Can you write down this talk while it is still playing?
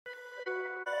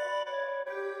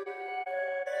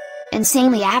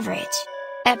Insanely Average.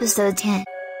 Episode 10.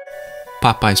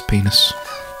 Popeye's penis.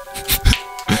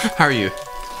 How are you?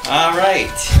 Alright.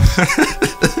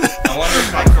 I wonder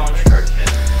if my phone starts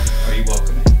yet. Are you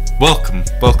welcome?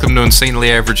 Welcome to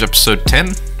Insanely Average episode 10.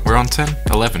 We're on 10?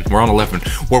 11. We're on 11.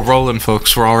 We're rolling,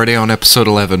 folks. We're already on episode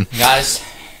 11. Guys.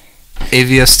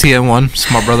 AVSTN1.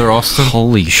 It's my brother Austin.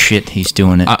 Holy shit, he's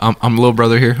doing it. I'm little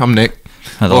brother here. I'm Nick.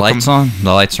 Are the lights on?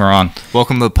 The lights are on.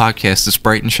 Welcome to the podcast. It's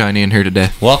bright and shiny in here today.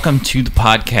 Welcome to the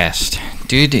podcast.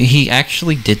 Dude, he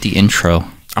actually did the intro.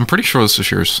 I'm pretty sure this is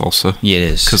yours also. Yeah, it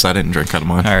is. Because I didn't drink out of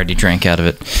mine. I already drank out of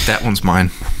it. That one's mine.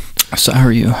 So how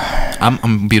are you?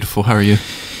 I'm beautiful. How are you?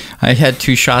 I had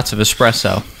 2 shots of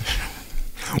espresso.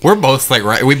 We're both like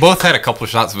right. We both had a couple of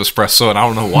shots of espresso, and I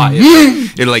don't know why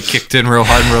it like kicked in real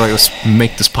hard. And we're like, let's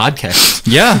make this podcast.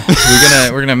 Yeah,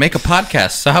 we're gonna make a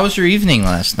podcast. So how was your evening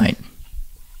last night?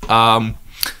 Or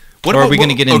are we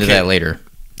gonna get into that later?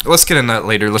 Let's get into that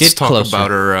later. Let's talk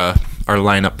about our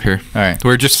lineup here. All right.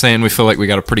 We're just saying we feel like we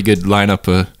got a pretty good lineup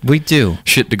of We do.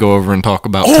 shit to go over and talk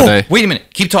about today. Wait a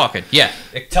minute. Keep talking. Yeah.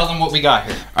 Tell them what we got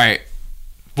here. All right.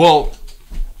 Well,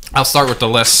 I'll start with the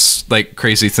less like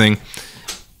crazy thing.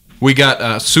 We got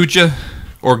Suja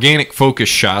organic focus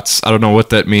shots. I don't know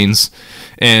what that means,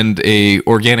 and a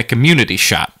organic immunity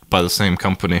shot by the same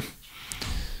company.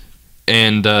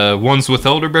 And one's with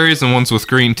elderberries and one's with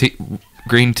green tea.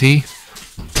 Green tea.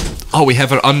 Oh, we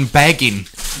have an unbagging.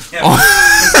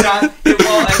 Yeah,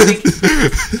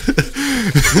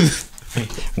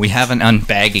 We have an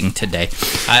unbagging today.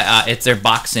 It's their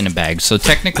box in a bag, so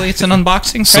technically it's an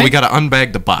unboxing. So right? we got to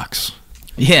unbag the box.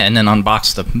 Yeah, and then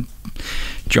unbox the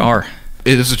jar.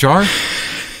 It is a jar.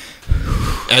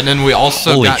 And then we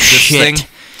also Holy got this shit. thing.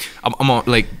 I'm on,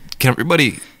 like, can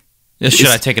everybody? Should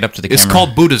I take it up to the camera? It's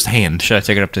called Buddha's hand. Should I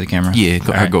take it up to the camera? Yeah,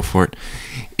 All right. go for it.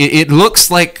 It looks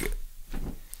like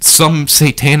some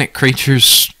satanic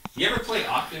creatures. You ever play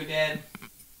Octodad?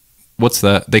 What's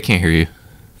that? They can't hear you.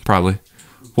 Probably.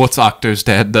 What's Octo's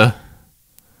dad, though?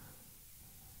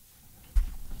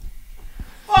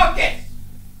 Fuck it!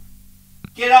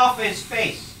 Get off his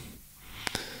face!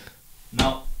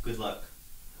 No, good luck.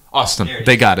 Austin, There it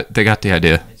they is. got it. They got the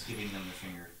idea. It's giving them the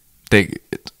finger.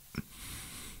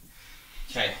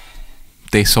 Okay.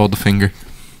 They saw the finger.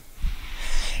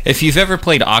 If you've ever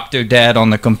played Octodad on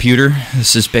the computer,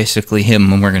 this is basically him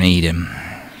when we're going to eat him.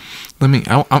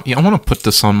 I want to put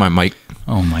this on my mic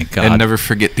Oh my god. and never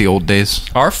forget the old days.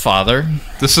 Our Father,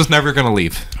 This is never going to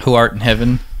leave. who art in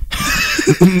heaven.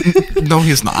 No,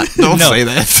 he's not. Don't No. say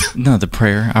that. No, the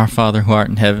prayer, Our Father who art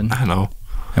in heaven, I know.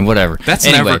 and whatever. That's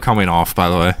Anyway, never coming off, by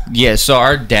the way. Yeah, so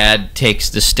our dad takes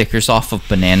the stickers off of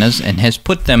bananas and has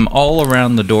put them all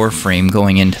around the door frame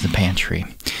going into the pantry.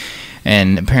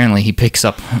 And apparently he picks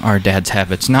up our dad's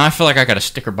habits. Now I feel like I got a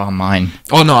sticker bomb mine.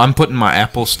 Oh no, I'm putting my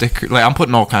Apple sticker. Like I'm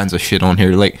putting all kinds of shit on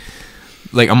here. Like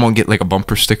I'm gonna get like a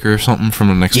bumper sticker or something from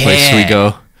the next place we Yeah.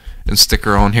 go, and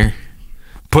sticker on here.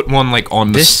 Put one like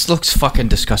on This looks fucking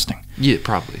disgusting. Yeah,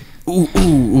 probably.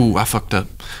 Ooh! I fucked up.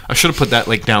 I should have put that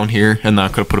like down here, and then I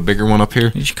could have put a bigger one up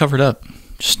here. You should cover it up.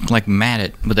 Just like mat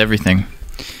it with everything.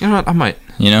 You know what? I might.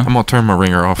 You know? I'm gonna turn my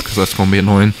ringer off because that's gonna be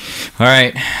annoying. All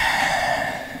right.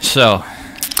 So,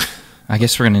 I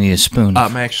guess we're gonna need a spoon.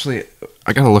 Actually,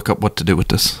 I gotta look up what to do with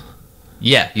this.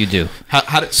 Yeah, you do.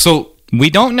 So We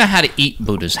don't know how to eat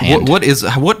Buddha's hand.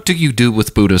 what do you do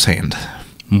with Buddha's hand?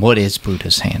 What is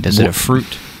Buddha's hand? Is it a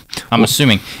fruit? I'm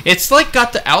assuming it's like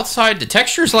got the outside. The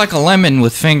texture's like a lemon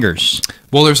with fingers.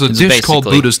 Well, there's a It's dish called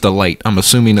basically- Buddha's Delight. I'm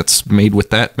assuming it's made with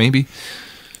that, maybe.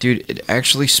 Dude, it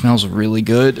actually smells really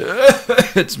good.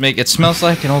 It smells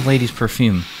like an old lady's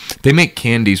perfume. They make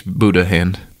candies Buddha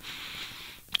hand.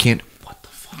 What the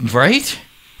fuck? Right?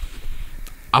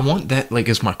 I want that like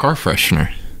as my car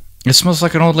freshener. It smells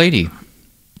like an old lady.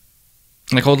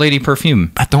 Like old lady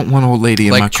perfume. I don't want old lady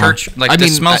in Like my church. car. Like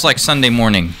this smells like Sunday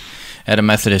morning at a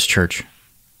Methodist church.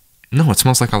 No, it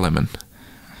smells like a lemon.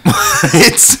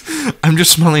 I'm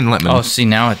just smelling lemon. Oh, see,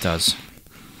 now it does.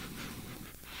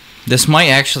 This might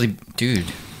actually... Dude.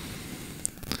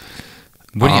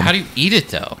 How do you eat it,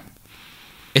 though?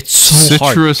 It's so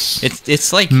Citrus hard.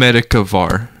 It's like...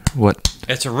 Medicavar. What?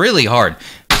 It's really hard.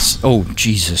 Oh,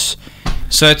 Jesus.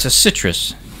 So it's a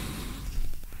citrus.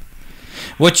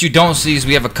 What you don't see is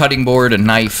we have a cutting board, a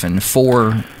knife, and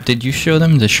 4... Did you show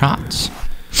them the shots?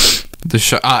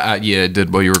 The yeah, it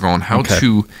did while you were going. How Okay.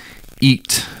 to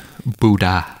eat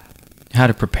Buddha. How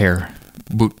to prepare.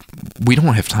 We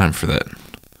don't have time for that.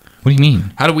 What do you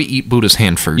mean? How do we eat Buddha's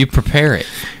hand fruit? You prepare it.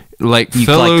 Like You,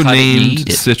 fellow like, cut it and named eat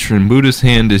it. citron, Buddha's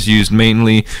hand is used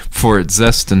mainly for its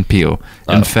zest and peel.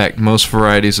 In fact, most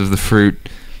varieties of the fruit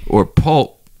or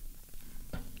pulp.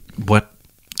 What?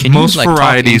 Can you, Most like, talk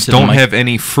varieties into the don't mic? have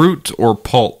any fruit or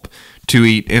pulp to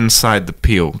eat inside the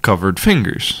peel-covered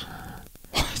fingers.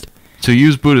 What? To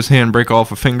use Buddha's hand, break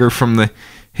off a finger from the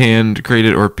hand, grate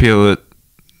it, or peel it.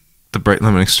 The bright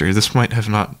lemon exterior. This might have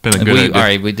not been a good idea. All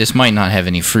right, this might not have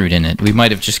any fruit in it. We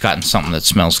might have just gotten something that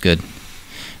smells good.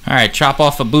 All right, chop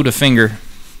off a Buddha finger.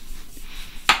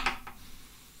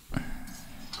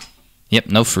 Yep,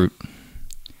 no fruit.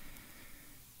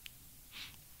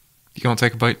 You gonna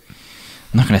take a bite?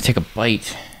 I'm not going to take a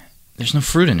bite. There's no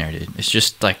fruit in there, dude. It's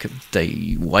just like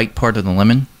the white part of the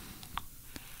lemon.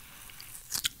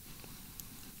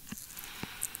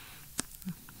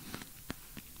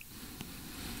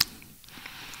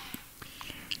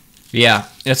 Yeah,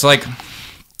 it's like...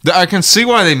 I can see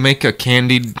why they make a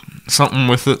candied something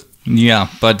with it. Yeah,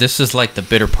 but this is like the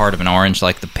bitter part of an orange,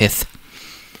 like the pith.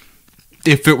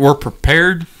 If it were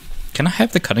prepared... Can I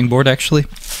have the cutting board, actually?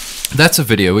 That's a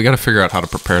video. We gotta figure out how to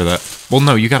prepare that. Well,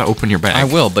 no, you gotta open your bag. I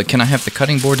will, but can I have the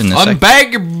cutting board in this?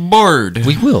 Unbag your board!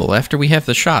 We will, after we have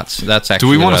the shots. That's actually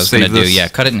we what wanna I was save going to do. this? Yeah,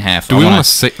 cut it in half. Do we want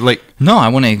to say, like... No, I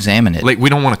want to examine it. Like, we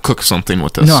don't want to cook something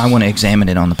with this. No, I want to examine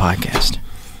it on the podcast.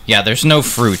 Yeah, there's no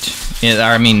fruit.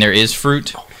 I mean, there is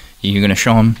fruit. You going to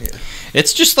show them? Yeah.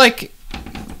 It's just like...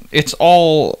 It's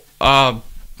all,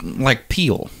 like,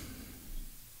 peel.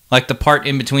 Like, the part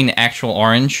in between the actual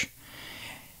orange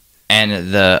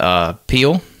and the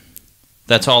peel.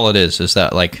 That's all it is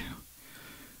that, like,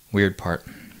 weird part.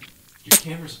 Your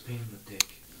camera's a pain in the dick.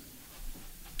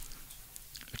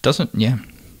 It doesn't... Yeah.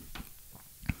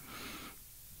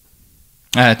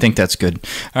 I think that's good.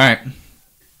 All right.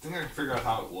 I think I can figure out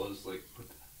how it was. Like,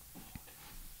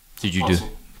 Did you do?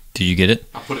 Did you get it?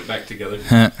 I'll put it back together.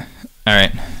 All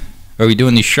right. Are we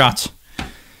doing these shots?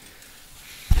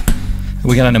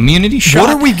 We got an immunity shot. What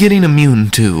are we getting immune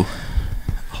to?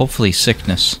 Hopefully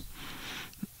sickness.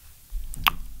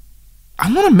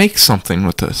 I want to make something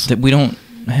with this. That we don't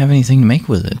have anything to make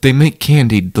with it. They make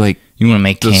candied, like, You want to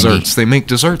make desserts. candy? They make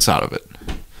desserts out of it.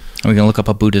 Are we going to look up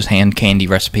a Buddha's hand candy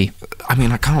recipe? I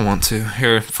mean, I kind of want to.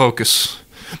 Here, focus.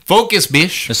 Focus,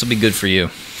 bish. This will be good for you.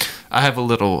 I have a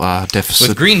little deficit.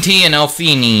 With green tea and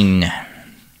L-theanine.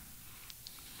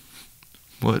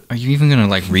 What? Are you even going to,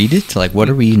 like, read it? Like, what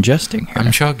are we ingesting here?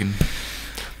 I'm chugging.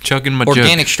 Chugging my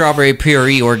Organic jug. strawberry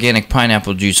puree, organic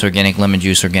pineapple juice, organic lemon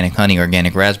juice, organic honey,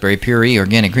 organic raspberry puree,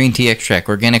 organic green tea extract,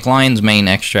 organic lion's mane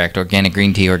extract, organic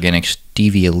green tea, organic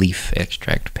stevia leaf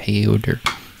extract powder.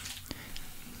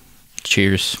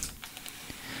 Cheers.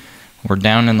 We're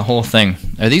down in the whole thing.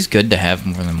 Are these good to have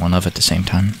more than one of at the same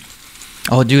time?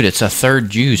 Oh, dude, it's a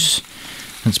third juice.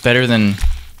 It's better than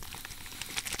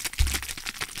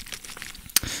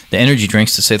the energy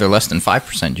drinks that say they're less than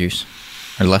 5% juice.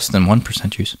 Or less than 1%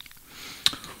 juice.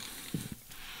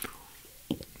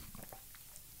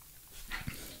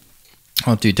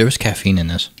 Oh, dude, there was caffeine in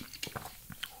this.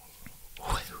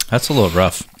 That's a little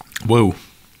rough. Whoa.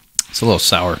 It's a little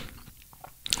sour.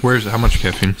 How much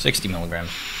caffeine? 60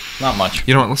 milligrams. Not much.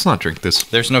 You know what? Let's not drink this.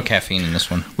 There's no caffeine in this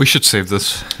one. We should save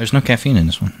this. There's no caffeine in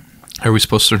this one. Are we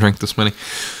supposed to drink this many?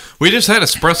 We just had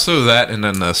espresso, that, and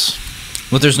then this.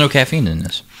 Well, there's no caffeine in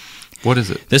this. What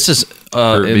is it? This is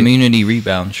Herbie. immunity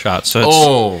rebound shot.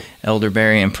 So it's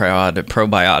elderberry and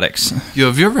probiotics. Yo,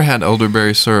 have you ever had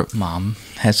elderberry syrup? Mom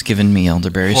has given me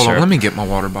elderberry Hold syrup. on, let me get my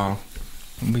water bottle.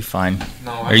 We'll be fine.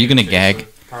 No, Are you going to gag?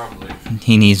 Probably.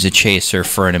 He needs a chaser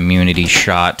for an immunity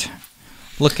shot.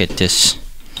 Look at this.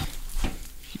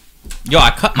 Yo,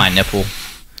 I cut my nipple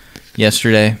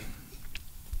yesterday.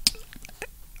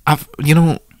 I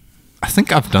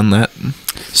think I've done that.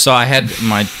 So I had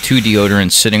my 2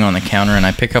 deodorants sitting on the counter, and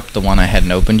I pick up the one I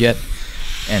hadn't opened yet,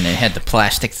 and it had the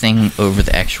plastic thing over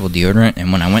the actual deodorant,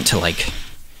 and when I went to, like,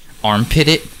 armpit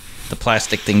it, the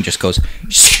plastic thing just goes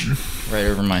right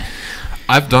over my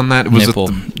I've done that. It was nipple,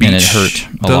 at the beach, and it hurt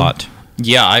a though? lot.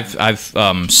 Yeah,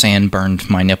 I've sand-burned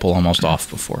my nipple almost off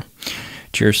before.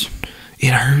 Cheers.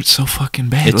 It hurts so fucking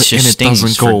bad. It just and it stings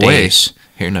doesn't for go away. days.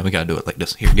 Here, now we gotta do it like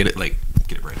this. Here, get it right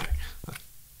there.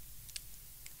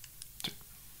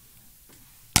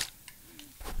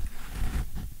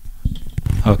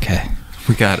 Okay.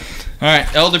 We got it. All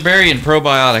right, elderberry and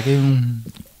probiotic.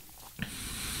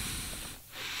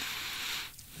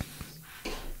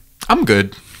 I'm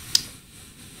good.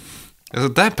 Is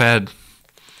it that bad?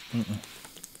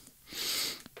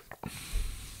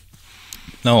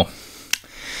 No.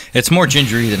 It's more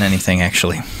gingery than anything,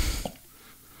 actually.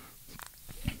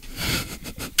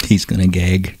 He's gonna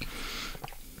gag.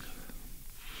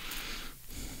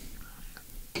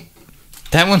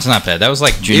 That one's not bad. That was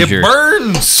like ginger. It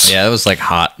burns! Yeah, that was like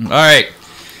hot. All right.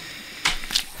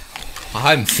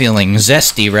 I'm feeling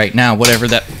zesty right now, whatever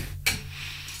that...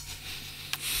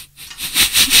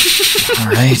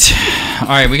 All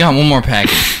right, we got one more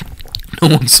package. No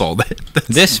one saw that.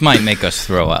 This might make us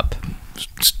throw up.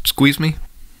 Squeeze me?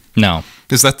 No.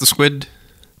 Is that the squid?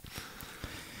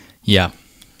 Yeah.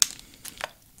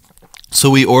 So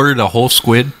we ordered a whole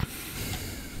squid?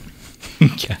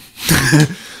 Yeah.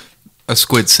 A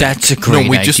squid sack. That's a great idea. No,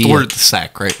 we just ordered the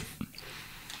sack, right?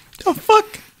 The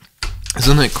fuck?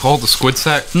 Isn't it called the squid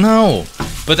sack? No.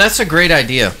 But that's a great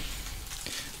idea.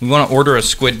 We want to order a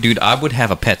squid. Dude, I would have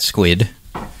a pet squid.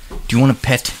 Do you want a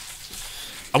pet?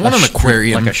 I want an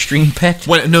aquarium. Like a stream pet?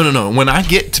 No. When I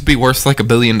get to be worth like $1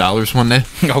 billion one day,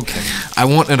 Okay. I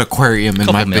want an aquarium in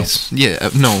my Couple base. Yeah,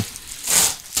 no.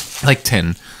 Like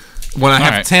 10. When I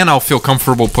have right. 10, I'll feel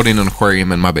comfortable putting an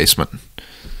aquarium in my basement.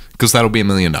 Because that'll be $1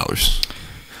 million.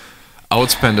 I would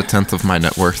spend 1/10 of my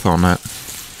net worth on that.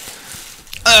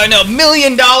 An $1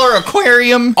 million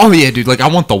aquarium? Oh, yeah, dude. Like, I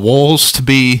want the walls to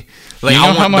be... Like, You know I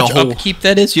want how much the whole... upkeep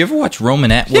that is? You ever watch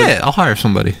Roman Atwood? Yeah, I'll hire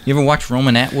somebody. You ever watch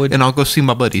Roman Atwood? And I'll go see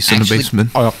my buddies in the basement.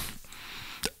 I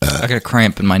got a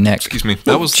cramp in my neck. Excuse me.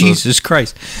 That was Jesus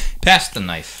Christ. Pass the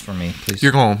knife for me, please.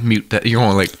 You're going to mute that. You're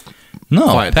going to, like... No,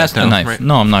 quiet pass that the down, knife. right?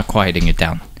 No, I'm not quieting it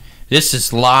down. This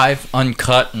is live,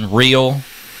 uncut, and real.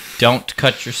 Don't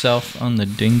cut yourself on the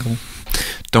dingle.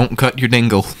 Don't cut your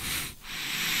dingle.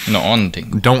 No, on the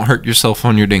dingle. Don't hurt yourself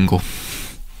on your dingle.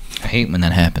 I hate when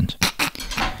that happens.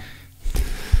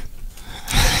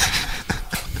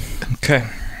 Okay.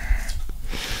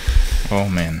 Oh,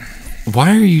 man.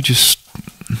 Why are you just...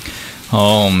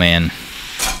 Oh, man.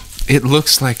 It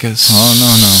looks like a no.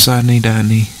 sunny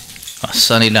dunny. A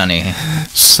sunny dunny.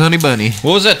 Sunny bunny.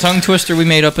 What was that tongue twister we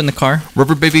made up in the car?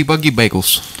 Rubber baby buggy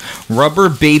bagels. Rubber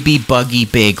baby buggy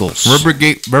bagels.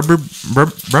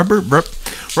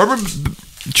 Rubber.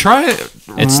 Try it.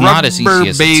 It's not as easy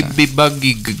as it baby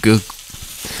buggy.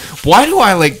 Why do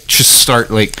I like just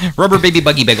start like Rubber baby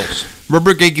buggy bagels.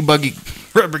 rubber gaggy buggy?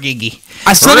 Rubber giggy.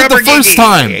 I said it the Rubber first giggy.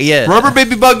 time. Yeah. Rubber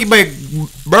baby buggy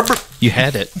rubber You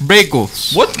had it.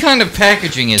 bagels. What kind of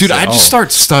packaging is Dude, that? I just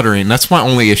start stuttering. That's my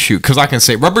only issue because I can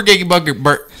say rubber gaggy buggy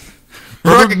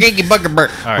Rubber giggy bugger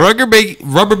burt. All right.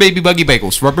 rubber baby buggy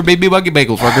bagels. Rubber baby buggy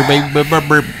bagels. Rubber baby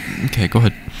rubber. Okay, go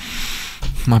ahead.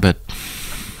 My bad.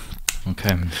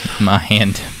 Okay, my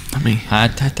hand. Let me. I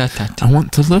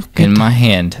want to look. In my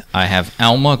hand, I have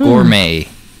Alma Gourmet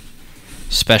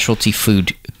Specialty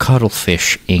Food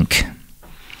Cuttlefish Ink.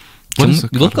 What is a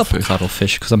Look up cuttlefish?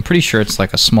 cuttlefish because I'm pretty sure it's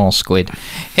like a small squid.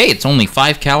 Hey, it's only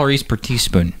 5 calories per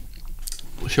teaspoon.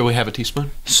 Shall we have a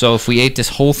teaspoon? So if we ate this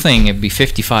whole thing, it'd be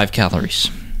 55 calories.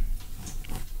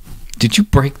 Did you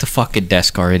break the fucking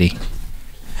desk already?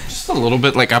 Just a little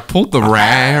bit. Like I pulled the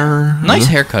rare. Nice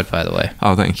haircut, by the way.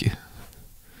 Oh, thank you.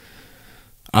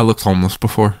 I looked homeless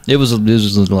before. It was a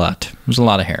lot. It was a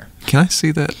lot of hair. Can I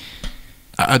see that?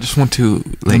 I just want to.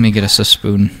 Like, Let me get us a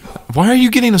spoon. why are you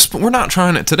getting a spoon? We're not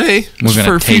trying it today. We're It's gonna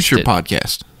for a taste future it.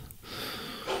 podcast.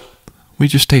 We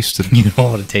just tasted You don't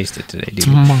want to taste it today, dude.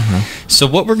 tomorrow. So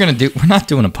what we're going to do, we're not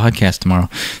doing a podcast tomorrow.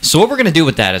 So what we're going to do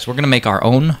with that is we're going to make our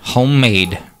own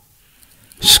homemade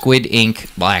squid ink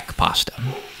black pasta.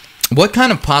 What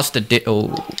kind of pasta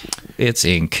it's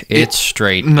ink. It's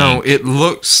straight No, ink. it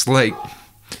looks like.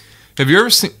 Have you ever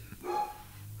seen?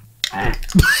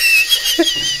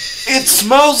 It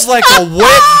smells like a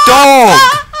wet dog.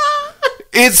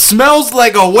 It smells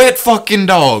like a wet fucking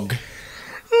dog.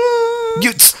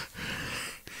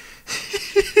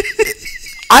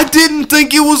 I didn't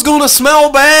think it was gonna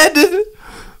smell bad.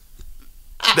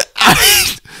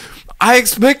 I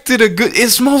expected a good. It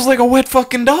smells like a wet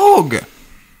fucking dog,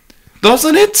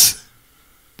 doesn't it?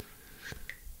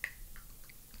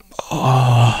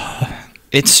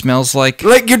 It smells like...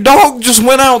 Like your dog just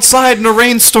went outside in a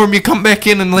rainstorm. You come back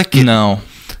in and lick it. No.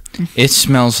 It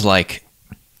smells like...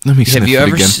 Let me Have sniff you it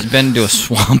ever again. been to a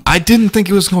swamp? I didn't think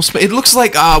it was gonna smell. It looks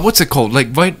like what's it called?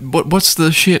 Like what's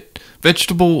the shit?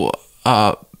 Vegetable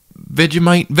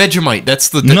Vegemite. Vegemite. That's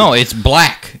the No, it's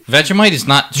black. Vegemite is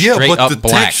not straight but up the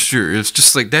black. texture is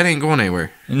just like that ain't going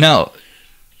anywhere. No.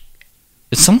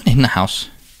 Is someone in the house?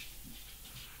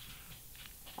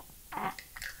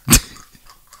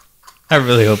 I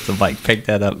really hope the mic picked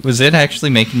that up. Was it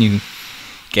actually making you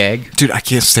gag? Dude, I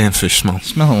can't stand fish smell.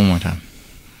 Smell it one more time.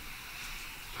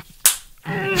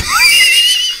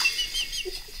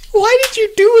 Why did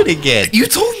you do it again? You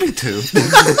told me to.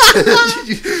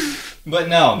 But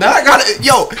no. Now I got it.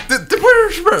 Yo,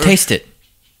 Taste it.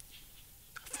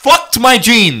 fucked my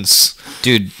jeans.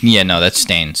 Dude, yeah, no, that's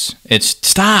stains. It's...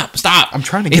 Stop. I'm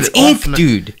trying to get it's it ink, off now.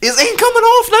 dude. Is ink coming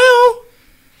off now?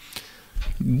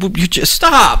 You just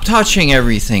stop touching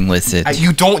everything with it.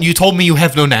 You don't. You told me you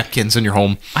have no napkins in your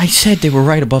home. I said they were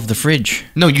right above the fridge.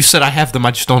 No, you said I have them.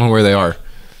 I just don't know where they are.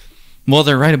 Well,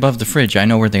 they're right above the fridge. I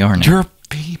know where they are now. Your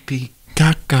pee-pee,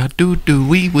 caca, doo-doo,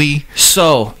 wee-wee.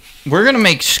 So, we're going to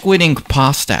make squid ink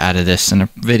pasta out of this in a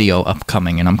video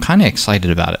upcoming, and I'm kind of excited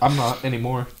about it. I'm not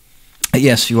anymore.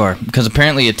 Yes, you are, because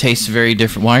apparently it tastes very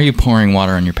different. Why are you pouring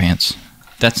water on your pants?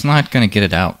 That's not going to get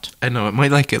it out. I know, it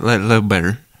might like it a little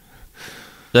better.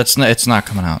 It's not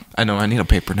coming out. I know, I need a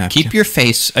paper napkin. Keep your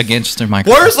face against the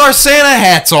microphone. Where's our Santa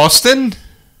hats, Austin?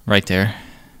 Right there.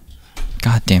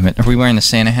 God damn it. Are we wearing the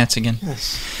Santa hats again?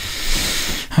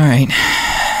 Yes. All right.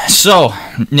 So,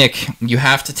 Nick, you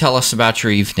have to tell us about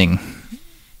your evening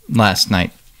last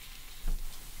night.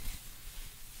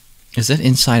 Is it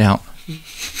Inside Out?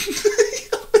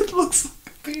 It looks like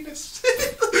a penis.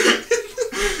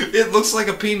 It looks like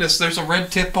a penis. There's a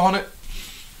red tip on it.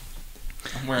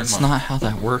 I'm wearing That's not how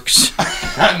that works.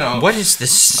 I know. What is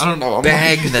this I don't know.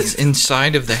 bag that's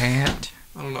inside of the hat?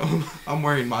 I don't know. I'm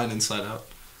wearing mine inside out.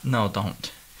 No,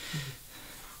 don't.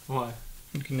 Why?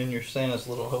 Looking in your Santa's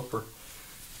little helper.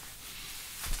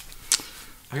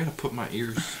 I gotta put my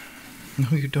ears. No,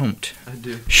 you don't. I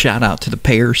do. Shout out to the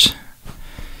pears.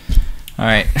 All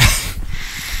right.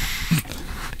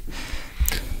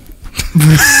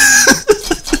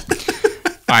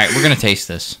 All right, we're gonna taste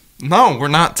this. No, we're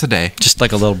not today. Just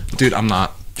like a little, Dude, I'm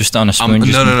not. just on a spoon.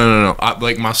 No.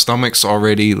 Like, my stomach's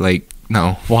already, like,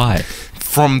 no. Why?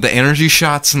 From the energy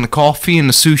shots and the coffee and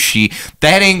the sushi,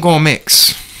 that ain't gonna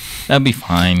mix. That'd be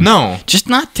fine. No. Just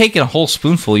not taking a whole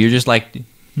spoonful. You're just like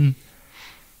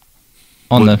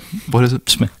on What is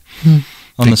it?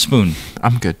 on the spoon.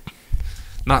 I'm good.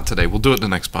 Not today. We'll do it the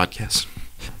next podcast.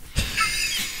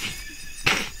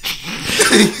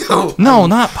 Yo, No,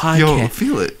 not podcast. yo,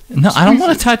 feel it. No, I don't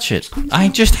want to touch it. I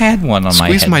just had one on my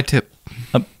head. Squeeze my tip.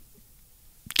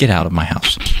 Get out of my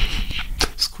house.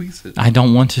 Squeeze it. I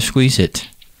don't want to squeeze it.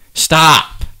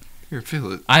 Stop. Here,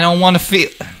 feel it. I don't want to feel.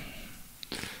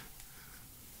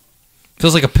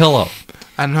 Feels like a pillow.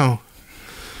 I know.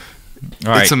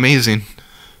 All right. It's amazing.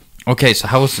 Okay, so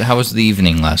how was the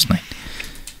evening last night?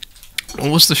 What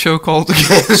was the show called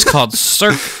again? It's called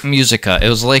Cirque Musica. It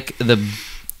was like the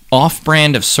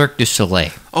off-brand of Cirque du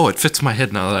Soleil. Oh, it fits my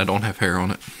head now that I don't have hair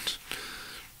on it.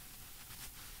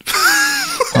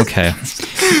 Okay.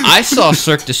 I saw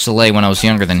Cirque du Soleil when I was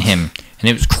younger than him, and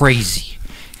it was crazy.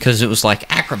 Because it was like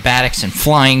acrobatics and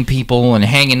flying people and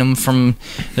hanging them from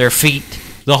their feet.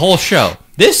 The whole show.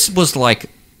 This was like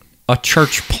a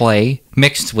church play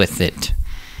mixed with it.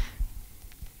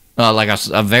 Like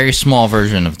a very small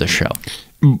version of the show.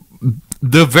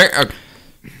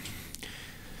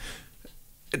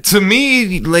 To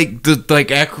me, like the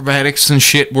acrobatics and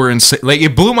shit were insane. Like,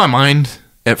 it blew my mind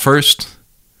at first,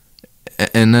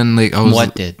 and then like I was.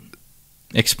 What did?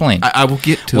 Explain. I will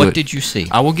get to it. What did you see?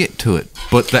 I will get to it.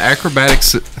 But the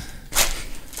acrobatics.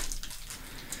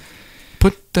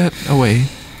 Put that away.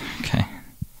 Okay.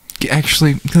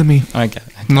 Actually, let me. I got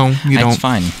it. No, you That's don't.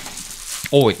 fine.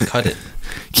 Oh, it cut it.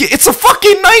 Yeah, it's a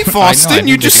fucking knife, Austin. didn't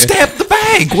You just think it- stabbed the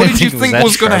bag. What didn't did you think it was think that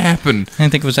was going to sharp. happen? I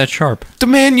didn't think it was that sharp. The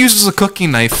man uses a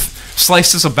cooking knife,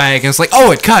 slices a bag, and it's like,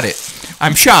 oh, it cut it.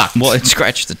 I'm shocked. Well, it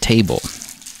scratched the table.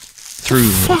 Through.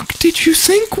 Fuck did you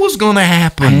think was going to I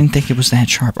happen? didn't think it was that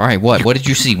sharp. All right, what? What did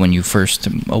you see when you first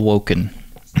awoken?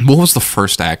 What was the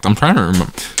first act? I'm trying to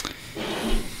remember.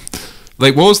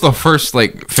 Like, what was the first,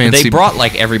 like, fancy... They brought,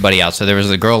 like, everybody out. So there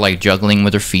was a girl, like, juggling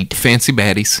with her feet. Fancy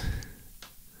baddies.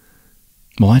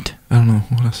 What? I don't know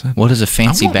what I said. What is a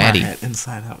fancy I want my baddie? hat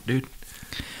inside out, dude.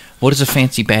 What is a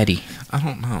fancy baddie? I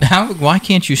don't know. Why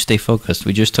can't you stay focused?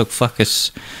 We just took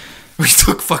fuckus. We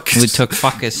took fucking... We took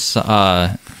fuckus,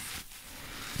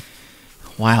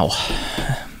 wow.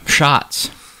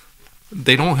 Shots.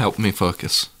 They don't help me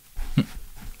focus.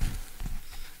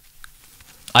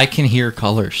 I can hear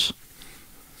colors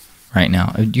right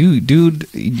now. Dude,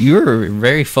 you're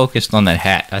very focused on that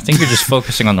hat. I think you're just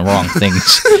focusing on the wrong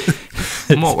things.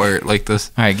 I'm gonna wear it like this.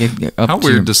 All right, get up How to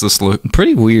weird your- does this look?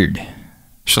 Pretty weird.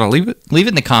 Should I leave it? Leave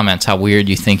it in the comments how weird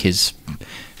you think his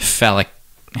phallic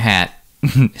hat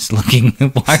is looking.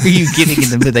 Why are you getting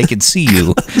in the... They can see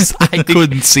you. I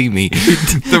couldn't see me.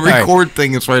 The right. record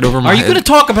thing is right over my Are head. you going to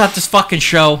talk about this fucking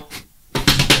show?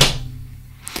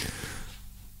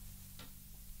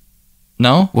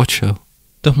 No? What show?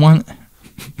 The one...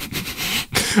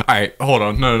 All right, hold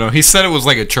on. No. He said it was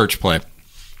like a church play.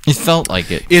 It felt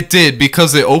like it. It did,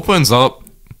 because it opens up,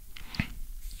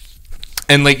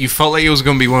 and like you felt like it was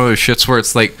going to be one of those shits where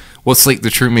it's like, what's like the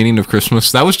true meaning of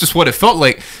Christmas? That was just what it felt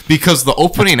like, because the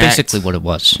opening That's act... basically what it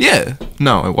was. Yeah.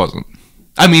 No, it wasn't.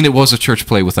 I mean, it was a church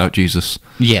play without Jesus.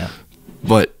 Yeah.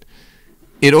 But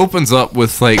it opens up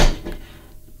with like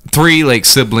three like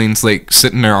siblings like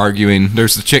sitting there arguing.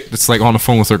 There's the chick that's like on the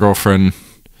phone with her girlfriend,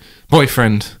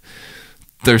 boyfriend.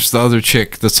 There's the other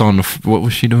chick that's on the... What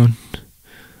was she doing?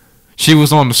 She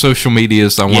was on the social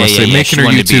medias, I want to say, making her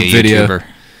YouTube video. YouTuber.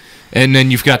 And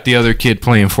then you've got the other kid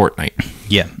playing Fortnite.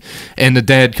 Yeah. And the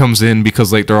dad comes in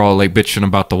because like they're all like bitching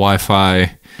about the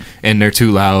Wi-Fi and they're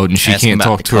too loud and she can't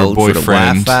talk to her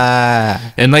boyfriend.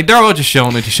 And like they're all just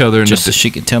yelling at each other. Just so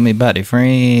she can tell me about her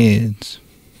friends.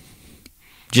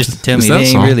 Just to tell me they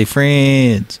ain't really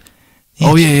friends. Yeah.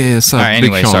 Oh, yeah. It's all right,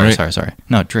 Big anyway, Sean, sorry.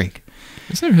 No, Drake.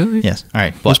 Is that really? Yes. All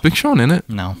right. Was Big Sean in it?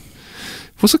 No.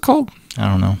 What's it called? I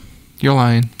don't know. You're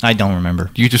lying. I don't remember.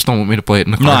 You just don't want me to play it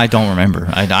in the car. No, I don't remember.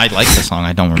 I like the song.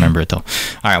 I don't remember it, though. All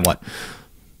right, what?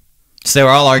 So they were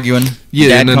all arguing.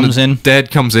 Yeah, Dad comes in. Dad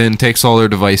comes in, takes all their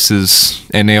devices,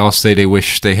 and they all say they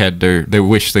wish they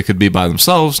could be by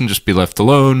themselves and just be left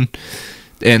alone.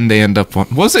 And they end up on...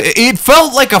 It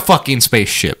felt like a fucking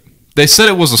spaceship. They said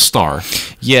it was a star.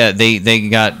 Yeah, they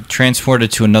got transported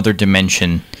to another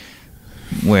dimension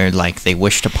where, like, they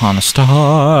wished upon a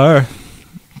star.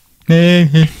 And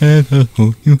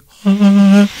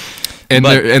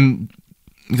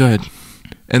go ahead.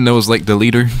 And there was like the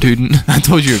leader dude. I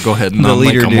told you to go ahead and the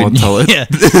leader like, I'm gonna tell it. Yeah.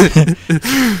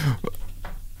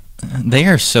 They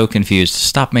are so confused.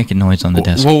 Stop making noise on the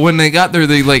desk. Well, when they got there,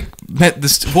 they like met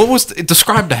this. What was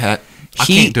describe the hat? I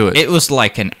can't do it. It was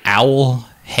like an owl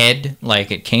head,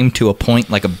 like it came to a point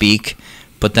like a beak,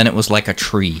 but then it was like a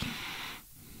tree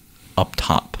up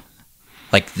top.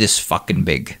 Like this fucking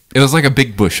big. It was like a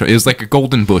big bush. It was like a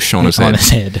golden bush on his head. On his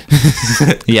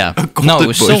head. Yeah. No, it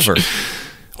was bush. silver.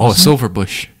 Oh, a silver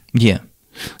bush. Yeah.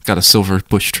 Got a silver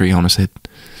bush tree on his head.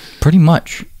 Pretty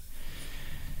much.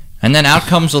 And then out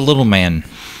comes a little man.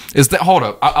 Is that... Hold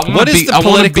up. What is the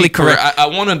politically correct... I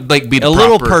want to like be the a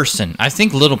proper... little person. I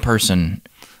think little person.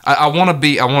 I want to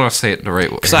be... I want to say it the right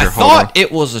way. Because I thought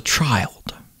it was a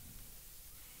child.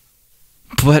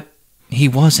 But he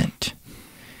wasn't.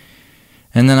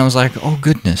 And then I was like, oh,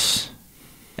 goodness.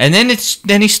 And then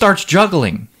he starts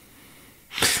juggling.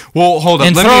 Well, hold on.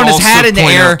 And throwing his hat in the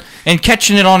air and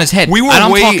catching it on his head.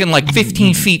 I'm talking like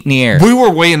 15 feet in the air. We were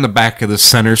way in the back of the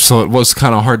center, so it was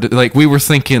kind of hard to... Like, we were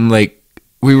thinking, like...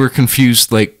 We were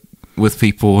confused, like, with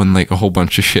people and, like, a whole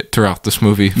bunch of shit throughout this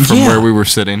movie from where we were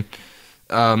sitting.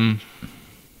 Well,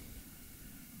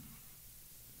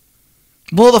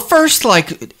 the first,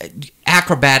 like,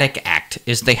 acrobatic act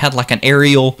is they had, like, an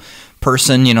aerial...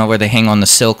 person, you know, where they hang on the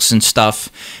silks and stuff,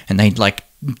 and they like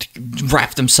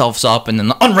wrap themselves up and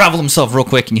then unravel themselves real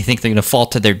quick, and you think they're gonna fall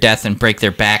to their death and break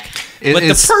their back. But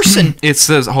the person, it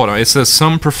says, hold on, it says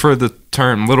some prefer the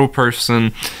term little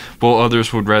person, while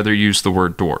others would rather use the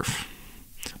word dwarf.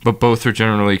 But both are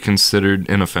generally considered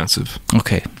inoffensive.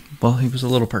 Okay, well, he was a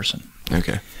little person.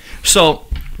 Okay, so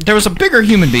there was a bigger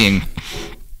human being,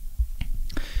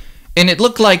 and it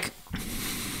looked like,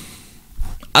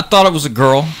 I thought it was a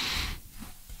girl.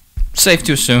 Safe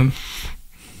to assume,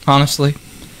 honestly,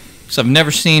 because I've never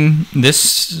seen this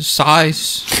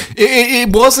size.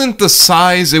 It wasn't the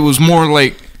size. It was more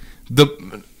like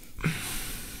the...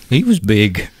 He was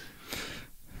big.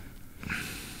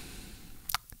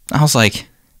 I was like,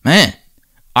 man,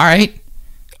 all right,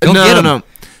 go get him. No.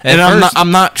 And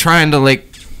I'm not trying to like...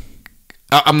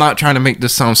 I'm not trying to make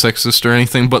this sound sexist or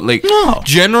anything, but like,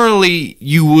 generally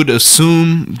you would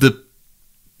assume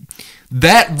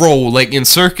that role, like in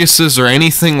circuses or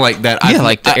anything like that. Yeah,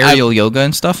 like the aerial yoga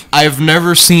and stuff. I've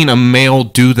never seen a male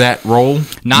do that role.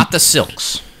 Not the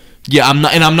silks. Yeah,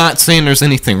 I'm not saying there's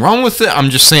anything wrong with it. I'm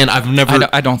just saying I've never...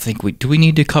 I don't think we... Do we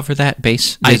need to cover that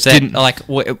base? I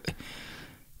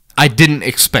didn't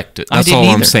expect it. That's all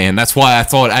I'm saying. That's why I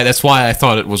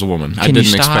thought it was a woman. I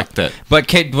didn't expect that. But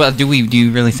do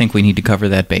you really think we need to cover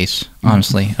that base?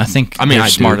 Honestly, I think they're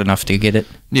smart enough to get it.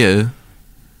 Yeah.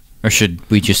 Or should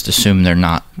we just assume they're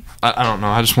not? I don't know.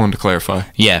 I just wanted to clarify.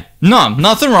 Yeah. No,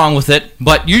 nothing wrong with it.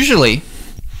 But usually,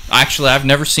 actually, I've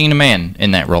never seen a man in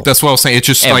that role. That's what I was saying. It's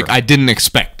just like I didn't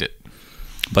expect it.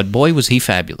 But boy, was he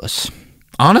fabulous.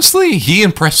 Honestly, he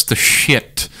impressed the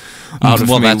shit out of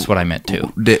me. Well, that's what I meant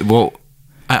too. Well,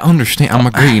 I understand. I'm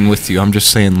agreeing with you. I'm just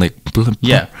saying, like...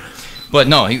 Yeah. But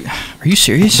no, are you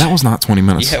serious? That was not 20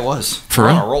 minutes. Yeah, it was. For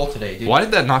real? We're on a roll today, dude. Why did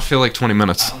that not feel like 20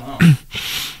 minutes? I don't know.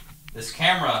 This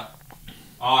camera...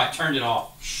 Oh, I turned it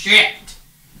off. Shit!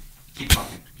 Keep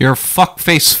fucking. You're a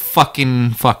fuckface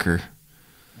fucking fucker.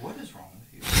 What is wrong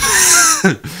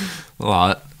with you? A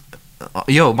lot.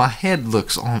 Yo, my head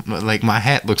looks on... Like, my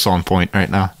hat looks on point right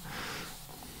now.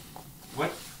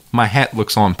 What? My hat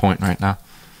looks on point right now.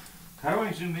 How do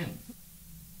I zoom in?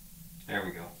 There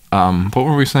we go. What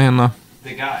were we saying, though?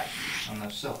 The guy on the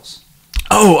silks.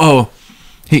 Oh.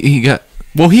 He got...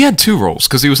 Well, he had two roles,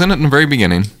 because he was in it in the very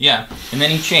beginning. Yeah, and then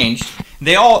he changed.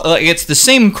 They all, like, it's the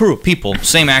same crew of people,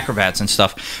 same acrobats and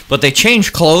stuff, but they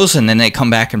change clothes and then they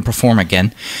come back and perform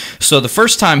again. So the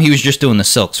first time he was just doing the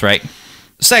silks, right?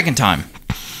 Second time,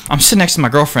 I'm sitting next to my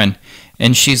girlfriend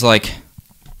and she's like,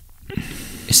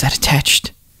 is that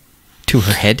attached to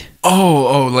her head?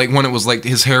 Oh, like when it was like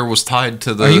his hair was tied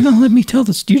to the... Are you going to let me tell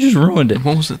this? You just ruined it.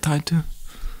 What was it tied to?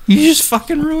 You just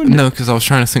fucking ruined it. No, because I was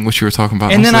trying to think what you were talking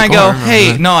about. And then I like, go, remember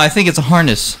hey, that. no, I think it's a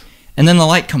harness. And then the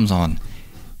light comes on.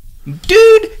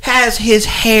 Dude has his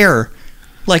hair,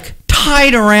 like,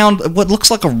 tied around what looks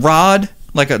like a rod,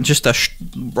 like a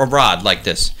rod like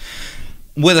this,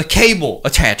 with a cable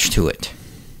attached to it.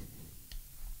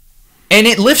 And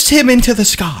it lifts him into the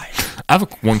sky. I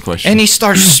have one question. And he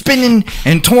starts spinning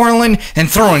and twirling and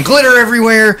throwing glitter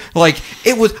everywhere. Like,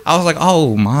 I was like,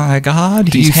 oh my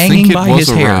God, he's hanging by his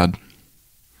hair. Rod?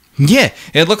 Yeah,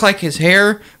 it looked like his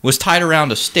hair was tied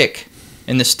around a stick,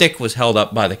 and the stick was held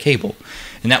up by the cable.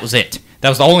 And that was it. That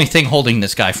was the only thing holding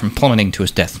this guy from plummeting to his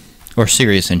death. Or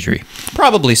serious injury.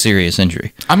 Probably serious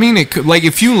injury. I mean, it could, like,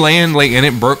 if you land, like, and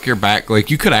it broke your back, like,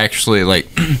 you could actually,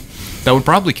 like, that would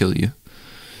probably kill you.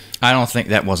 I don't think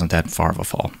that wasn't that far of a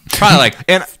fall. Probably like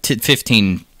And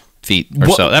 15 feet or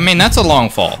so. I mean, that's a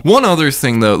long fall. One other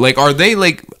thing, though, like, are they,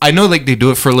 like, I know, like, they do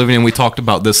it for a living, and we talked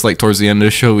about this, like, towards the end of the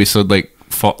show. We said, like,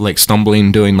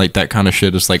 stumbling, doing, like, that kind of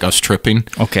shit is, like, us tripping.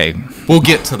 Okay. We'll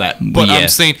get to that. But Yeah. I'm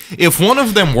saying, if one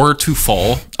of them were to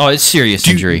fall... Oh, it's serious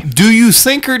injury. Do you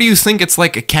think, or do you think it's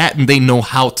like a cat and they know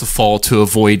how to fall to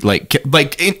avoid, like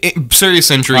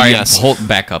serious injury, All right, yes. hold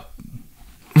back up.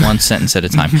 One sentence at a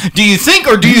time. Do you think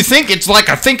it's like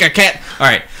I think a cat? All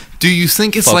right. Do you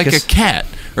think it's Focus. like a cat?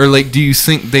 Or, like, do you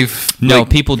think they've... No, like,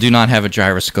 people do not have a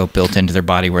gyroscope built into their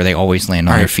body where they always land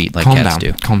on all their right, feet like calm cats down,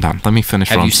 do. Calm down. Let me finish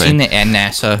Have what you I'm saying. seen the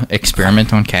NASA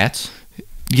experiment on cats?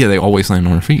 Yeah, they always land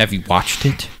on their feet. Have you watched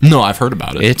it? No, I've heard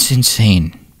about it. It's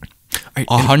insane.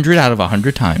 100 out of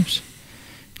 100 times.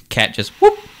 Cat just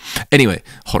whoop. Anyway,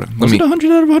 hold on. Was it 100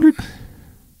 out of 100?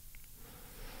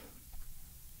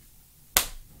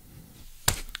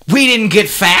 We didn't get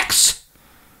facts.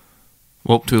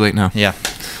 Well, too late now. Yeah.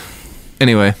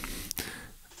 Anyway.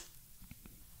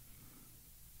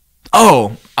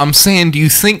 Oh, I'm saying, do you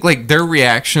think, like, their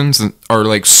reactions are,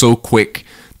 like, so quick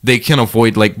they can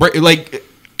avoid, like, well,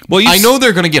 I know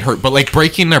they're going to get hurt, but, like,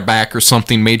 breaking their back or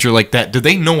something major like that, do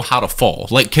they know how to fall?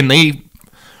 Like, can they...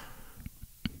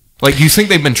 Like, do you think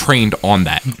they've been trained on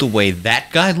that? The way that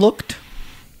guy looked?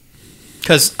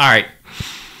 Because, all right,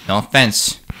 no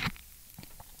offense.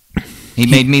 He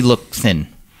made me look thin.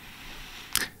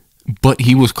 But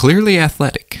he was clearly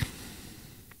athletic.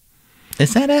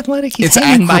 Is that athletic? He's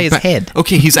hanging by his head.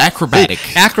 Okay, he's acrobatic.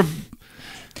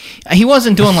 He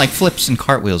wasn't doing like flips and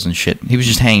cartwheels and shit. He was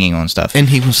just hanging on stuff. And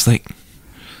he was like...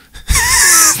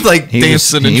 like,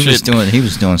 dancing and shit. He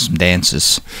was doing some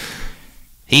dances.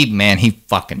 He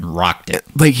fucking rocked it.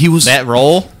 Like, he was... That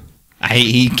role,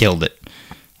 he killed it.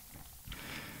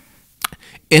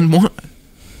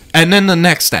 And then the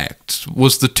next act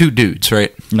was the two dudes,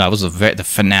 right? No, it was the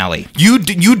finale. You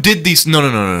did these...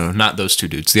 No, not those two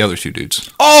dudes. The other two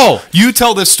dudes. Oh! You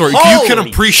tell this story. Holy You can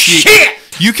appreciate... shit!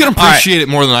 You can appreciate it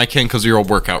more than I can because of your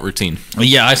workout routine.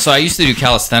 Yeah, I used to do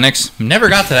calisthenics. Never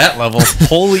got to that level.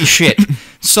 Holy shit.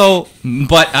 So,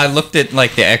 but I looked at,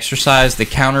 like, the exercise, the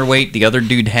counterweight the other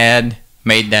dude had,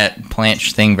 made that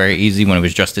planche thing very easy when it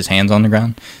was just his hands on the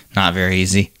ground. Not very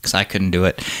easy, because I couldn't do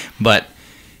it. But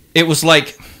it was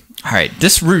like, all right,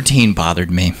 this routine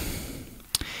bothered me.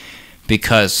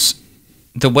 Because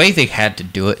the way they had to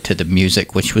do it to the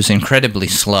music, which was incredibly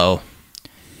slow,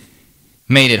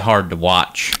 made it hard to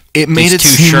watch. It made These it two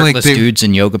seem like shirtless dudes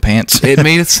in yoga pants. It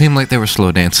made it seem like they were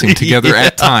slow dancing together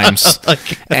at times.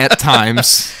 At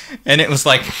times. And it was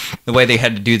like the way they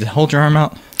had to do the hold your arm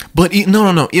out. But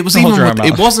no. It was Hold even your arm with,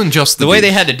 out. it wasn't just The way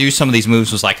they had to do some of these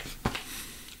moves was like,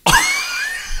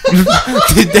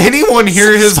 Did anyone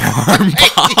hear his arm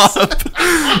pop?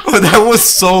 Oh, that was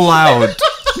so loud.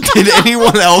 Did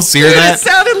anyone else hear it that?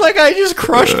 sounded like I just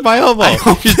crushed my elbow. I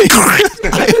hope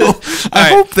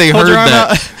they Hold heard your arm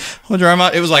that. out. Hold your arm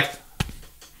out. It was like,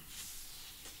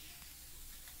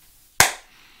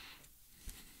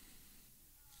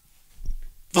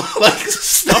 like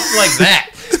stuff like that.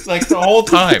 Like the whole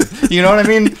time. You know what I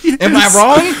mean? Am I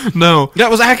wrong? No. That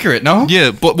was accurate, no?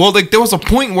 Yeah, but well, like there was a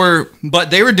point where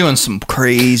But they were doing some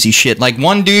crazy shit. Like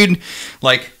one dude,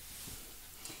 like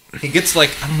he gets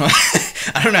like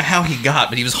I don't know how he got,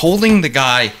 but he was holding the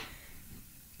guy.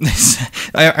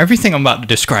 Everything I'm about to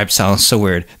describe sounds so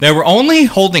weird. They were only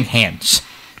holding hands.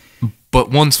 but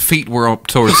one's feet were up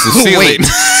towards the ceiling. Wait.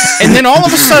 And then all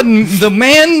of a sudden, the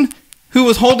man who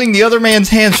was holding the other man's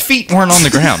hands' feet weren't on the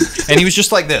ground, and he was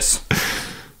just like this.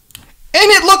 And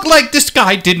it looked like this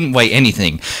guy didn't weigh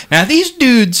anything. Now, these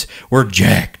dudes were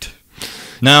jacked.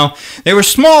 Now, they were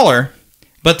smaller,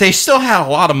 but they still had a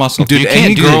lot of muscle. Dude, you any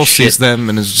can't do girl this shit. sees them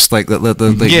and is just like, Yeah.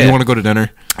 you want to go to dinner?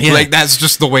 Yeah. Like, that's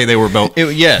just the way they were built.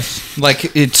 Yes,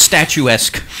 like it's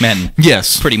statuesque men.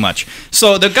 Yes. Pretty much.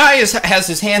 So the guy has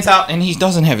his hands out, and he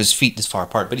doesn't have his feet this far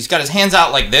apart, but he's got his hands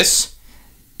out like this,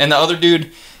 and the other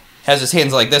dude has his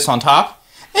hands like this on top.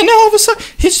 And now all of a sudden,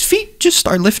 his feet just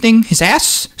start lifting. His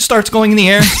ass starts going in the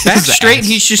air, back His straight. ass.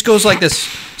 He just goes like this.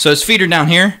 So his feet are down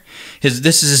here.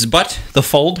 This is his butt, the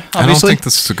fold, obviously. I don't think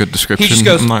this is a good description. He just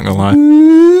goes, I'm not going to lie.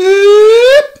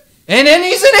 and then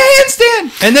he's in a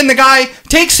handstand. And then the guy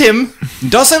takes him,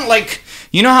 doesn't like,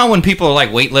 you know how when people are like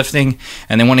weightlifting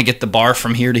and they want to get the bar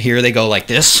from here to here, they go like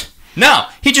this? No,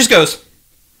 he just goes,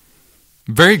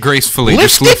 Very gracefully.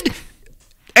 Just lifted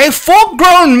a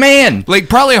full-grown man. like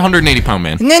probably 180-pound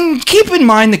man. And then keep in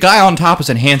mind the guy on top is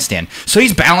in handstand. So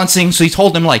he's balancing, so he's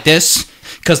holding him like this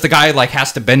because the guy like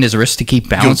has to bend his wrist to keep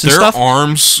balance and Their stuff.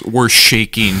 arms were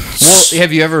shaking. Well,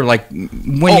 have you ever like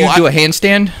when Oh, you do a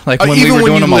handstand, like when we even were when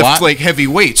doing you them a lift lot? like heavy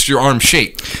weights, your arms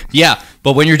shake. Yeah,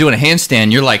 but when you're doing a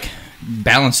handstand, you're like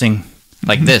balancing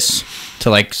like this to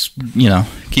like, you know,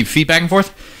 keep feet back and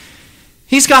forth.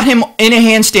 He's got him in a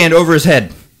handstand over his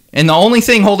head, and the only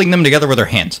thing holding them together were their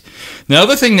hands. The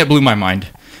other thing that blew my mind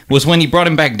was when he brought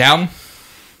him back down,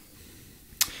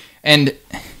 and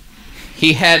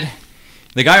he had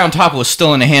the guy on top was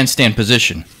still in a handstand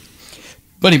position,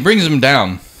 but he brings him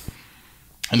down,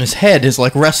 and his head is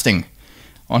like resting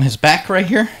on his back right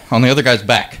here, on the other guy's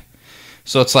back.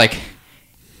 So it's like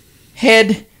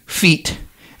head, feet,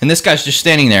 and this guy's just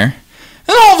standing there.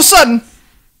 And all of a sudden,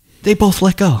 they both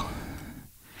let go.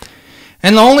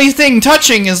 And the only thing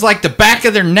touching is like the back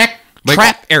of their neck Like-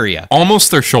 trap area. Almost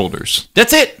their shoulders.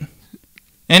 That's it.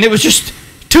 And it was just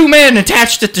two men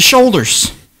attached at the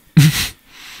shoulders.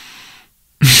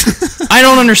 I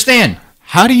don't understand.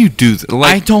 How do you do that?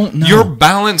 Like, I don't know. Your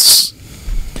balance.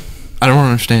 I don't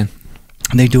understand.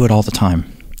 They do it all the time.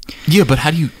 Yeah, but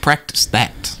how do you practice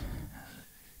that?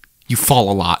 You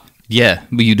fall a lot. Yeah,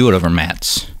 but you do it over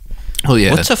mats. Oh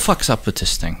yeah. What the fuck's up with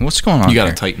this thing? What's going on You gotta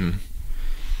here? tighten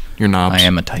your knobs. I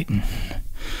am a titan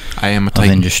I am a of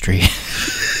tighten. industry.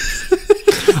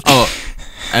 Oh,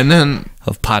 and then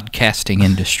Of podcasting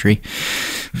industry.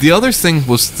 the other thing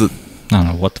was I don't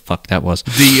know what the fuck that was.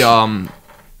 the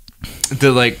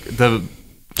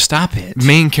Stop it.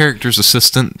 main character's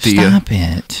assistant, Stop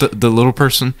it. the little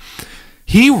person.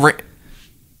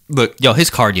 Look, Yo, his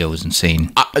cardio was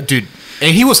insane. dude,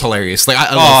 and he was hilarious. Like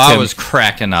I loved I him. was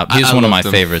cracking up. He's I one of my loved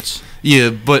him. favorites. Yeah,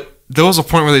 but there was a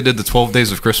point where they did the 12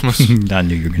 Days of Christmas, I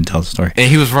knew you were going to tell the story. and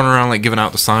he was running around like giving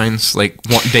out the signs, like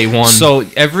day one. So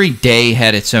every day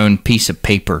had its own piece of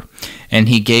paper, and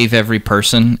he gave every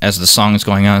person as the song is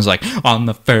going on. It's like, on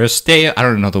the first day, I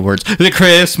don't know the words. The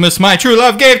Christmas my true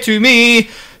love gave to me,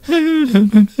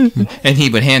 and he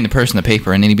would hand the person the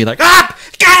paper, and then he'd be like, up,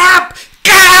 get up,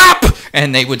 get up,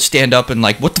 and they would stand up and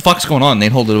like, what the fuck's going on?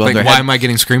 They'd hold it above like, their why head. am I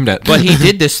getting screamed at? But he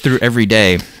did this through every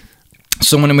day.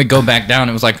 So when we go back down,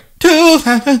 it was like,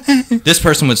 this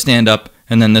person would stand up,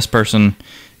 and then this person,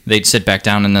 they'd sit back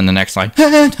down, and then the next line,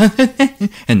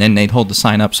 and then they'd hold the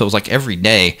sign up. So it was like every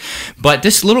day. But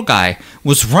this little guy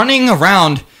was running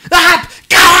around,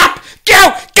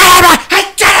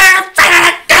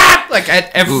 like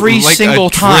at every Like a single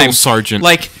drill time. sergeant.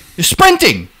 Like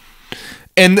sprinting.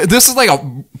 And this is like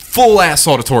a full ass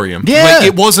auditorium. Yeah. Like,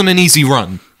 it wasn't an easy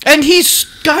run. And he's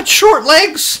got short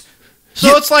legs. So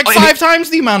Yeah, it's like and 5 times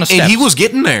the amount of steps. And he was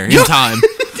getting there in time.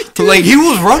 Like he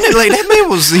was running. Like that man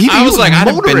was. I was like, I'd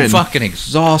have motoring. been fucking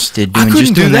exhausted I doing couldn't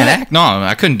just do doing that that. act. No,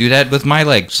 I couldn't do that with my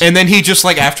legs. And then he just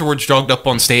like afterwards jogged up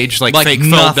on stage, like fake fell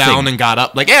nothing. down and got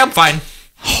up. Like, yeah, I'm fine.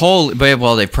 Holy, but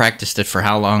well, they practiced it for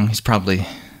how long? He's probably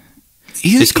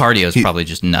his cardio is probably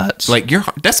just nuts. Like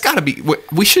that's got to be.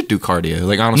 We should do cardio.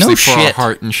 Like honestly, No for our shit.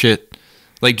 heart and shit.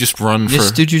 Like just run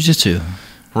just for do jujitsu.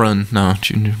 run. No,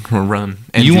 run.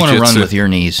 And You want to run jujitsu. with your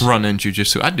knees. Run and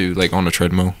jujitsu. I do like on a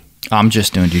treadmill. I'm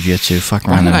just doing jujitsu. Fuck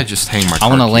Why running. did I just hang my? I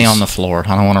want to car lay keys? on the floor.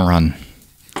 I don't want to run.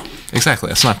 Exactly.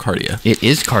 That's not cardio. It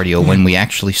is cardio when we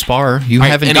actually spar. You All right,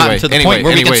 haven't gotten to the point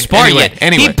where we can spar yet.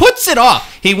 He puts it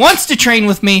off. He wants to train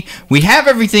with me. We have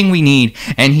everything we need,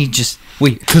 and he just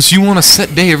Because you want a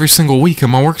set day every single week,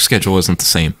 and my work schedule isn't the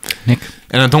same. Nick.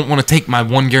 And I don't want to take my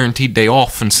one guaranteed day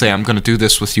off and say I'm going to do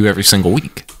this with you every single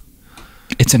week.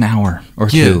 It's an hour or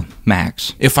Yeah. 2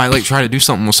 max. If I like try to do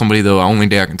something with somebody, though, the only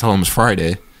day I can tell them is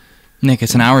Friday. Nick,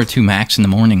 it's an hour or 2 max in the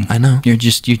morning. I know. You're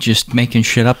just making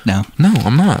shit up now. No,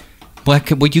 I'm not. Well,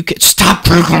 you get stop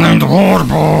drinking in the water.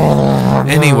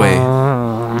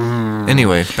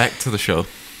 Anyway, back to the show.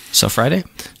 So Friday?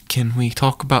 Can we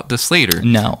talk about this later?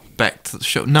 No. Back to the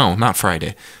show. No, not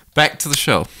Friday. Back to the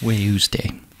show.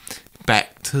 Wednesday.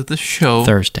 Back to the show.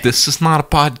 Thursday. This is not a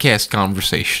podcast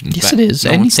conversation. Yes, it is.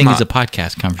 No, Anything it's is a not.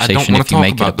 podcast I conversation don't want if to you talk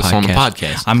make it a about this on the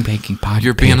podcast. I'm making podcast.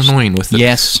 You're being annoying with it.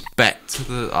 Yes. Back to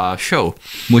the show.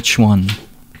 Which one?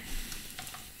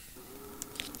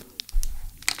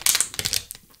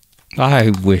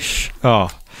 I wish. Oh.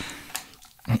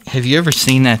 Have you ever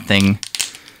seen that thing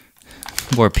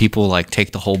where people like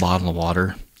take the whole bottle of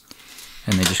water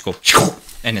and they just go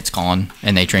and it's gone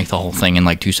and they drink the whole thing in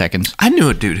like 2 seconds? I knew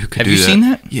a dude who could Have do you that. seen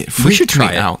that? Yeah, it We should freaked me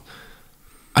try it. out.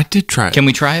 I did try it. Can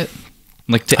we try it?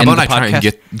 Like to How end about the I try and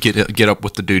podcast? get up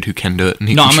with the dude who can do it, and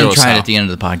he No, can I'm show going us to try it how. at the end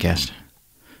of the podcast.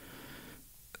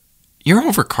 You're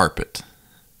over carpet.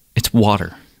 It's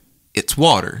water. It's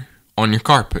water on your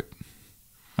carpet.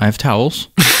 I have towels.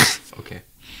 Okay.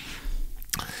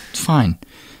 It's fine.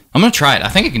 I'm going to try it. I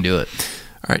think I can do it.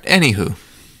 All right. Anywho,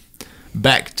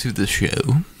 back to the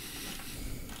show.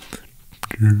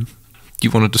 You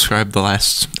want to describe the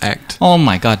last act? Oh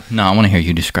my God. No, I want to hear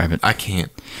you describe it. I can't.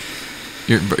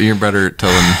 You're better at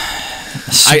telling.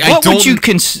 What would you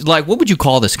what would you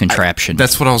call this contraption?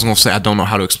 That's what I was gonna say. I don't know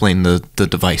how to explain the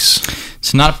device.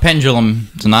 It's not a pendulum.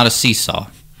 It's not a seesaw.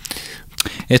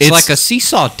 It's like a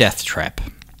seesaw death trap.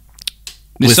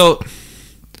 So, all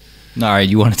right,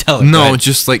 you want to tell it? No,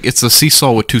 just like it's a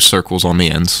seesaw with 2 circles on the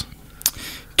ends.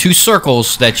 2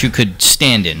 circles that you could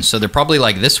stand in. So they're probably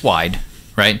like this wide,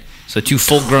 right? So 2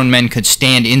 full-grown men could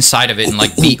stand inside of it and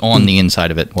like beat on the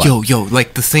inside of it. What? Yo,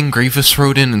 like the thing Grievous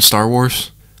rode in Star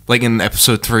Wars, like in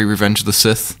Episode 3, Revenge of the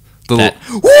Sith. The That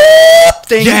little,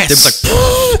 thing. yes, They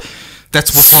were like,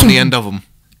 that's what's on the end of them.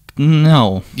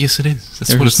 no, Yes, it is. That's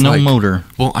there's what it's no like. motor.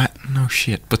 Well, no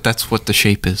shit, but that's what the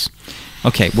shape is.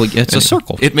 Okay, well, it's a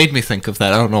circle. It made me think of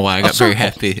that. I don't know why. I got very circle.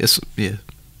 happy.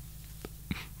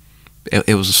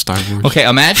 It was a Star Wars. Okay,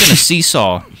 imagine a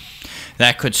seesaw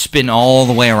that could spin all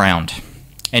the way around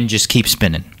and just keep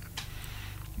spinning.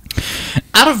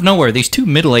 Out of nowhere, these 2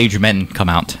 middle-aged men come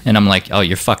out, and I'm like, "Oh,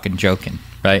 you're fucking joking,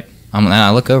 right?" And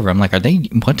I look over, I'm like, "Are they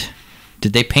what?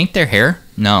 Did they paint their hair?"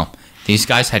 No, these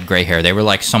guys had gray hair. They were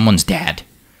like someone's dad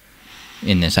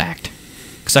in this act.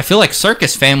 Because I feel like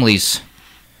circus families,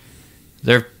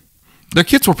 their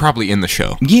kids were probably in the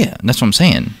show. yeah, that's what I'm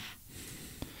saying.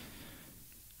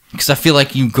 Because I feel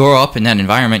like you grow up in that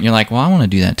environment, and you're like, well, I want to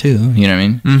do that too. You know what I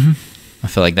mean? Mm-hmm. I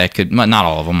feel like that could, not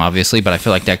all of them, obviously, but I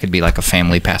feel like that could be like a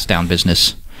family passed down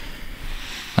business.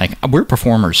 Like, we're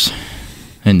performers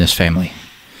in this family.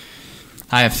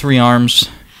 I have 3 arms.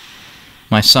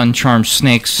 My son charms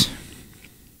snakes.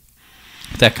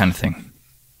 That kind of thing.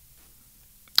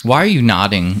 Why are you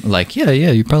nodding? Like, yeah,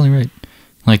 you're probably right.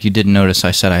 Like you didn't notice I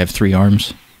said I have 3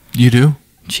 arms. You do?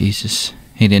 Jesus.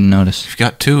 He didn't notice. You've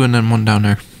got 2 and then 1 down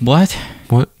there. What?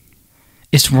 What?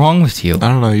 Is wrong with you? I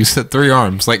don't know. You said 3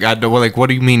 arms. Like, what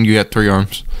do you mean you got 3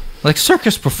 arms? Like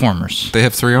circus performers. They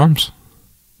have 3 arms?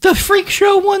 The freak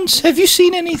show ones. Have you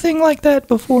seen anything like that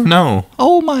before? No.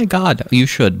 Oh my God. You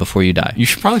should before you die. You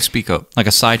should probably speak up. Like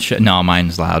a sideshow. No,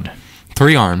 mine's loud.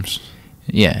 3 arms.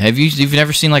 Yeah. You've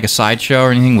never seen like a sideshow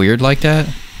or anything weird like that?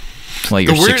 Well,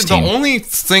 you're 16. The only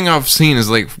thing I've seen is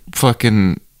like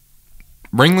fucking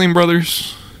Ringling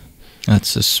Brothers.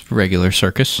 That's this regular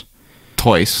circus.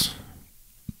 Twice.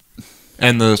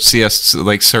 And the CS,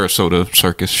 like Sarasota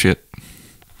circus shit.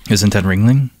 Isn't that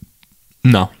Ringling?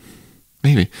 No.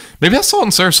 Maybe I saw it in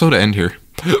Sarasota and here.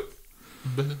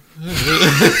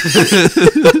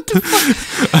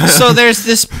 So there's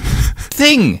this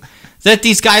thing that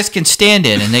these guys can stand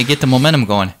in, and they get the momentum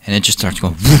going, and it just starts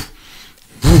going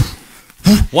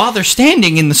while they're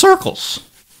standing in the circles.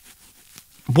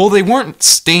 Well, they weren't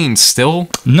staying still.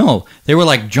 No, they were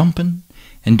like jumping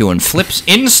and doing flips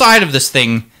inside of this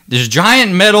thing, this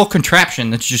giant metal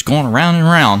contraption that's just going around and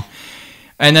around.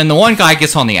 And then the one guy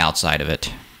gets on the outside of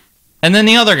it. And then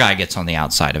the other guy gets on the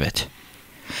outside of it.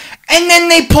 And then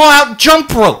they pull out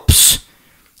jump ropes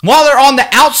while they're on the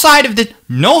outside of the...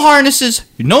 No harnesses,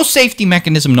 no safety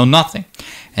mechanism, no nothing.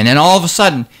 And then all of a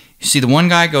sudden, you see the one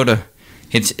guy go to...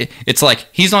 It's like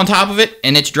he's on top of it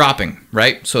and it's dropping,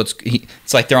 right? So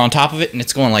it's like they're on top of it and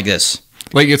it's going like this.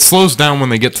 Like it slows down when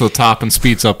they get to the top and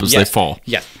speeds up as they fall.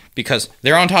 Yeah, because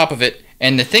they're on top of it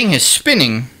and the thing is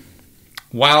spinning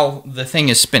while the thing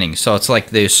is spinning. So it's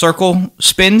like the circle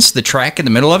spins, the track in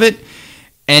the middle of it,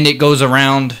 and it goes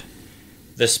around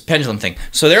this pendulum thing.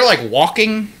 So they're like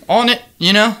walking on it,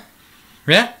 you know?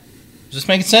 Yeah? Is this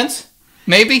making sense?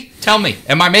 Maybe? Tell me.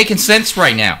 Am I making sense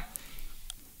right now?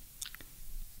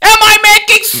 Am I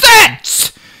making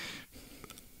sense?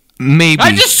 Maybe.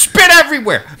 I just spit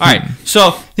everywhere. All right.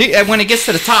 So when it gets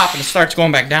to the top and it starts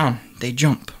going back down, they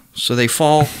jump. So they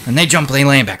fall and they jump and they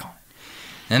land back on it.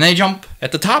 And they jump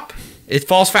at the top. It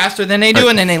falls faster than they do,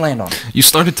 and then they land on it. You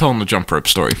started telling the jump rope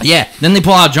story. Yeah. Then they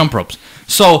pull out jump ropes.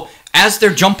 So as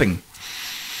they're jumping,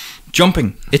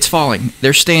 it's falling.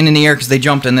 They're staying in the air because they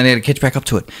jumped, and then they had to catch back up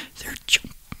to it. They're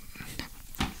jumping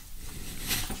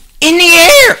in the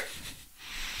air,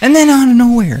 and then out of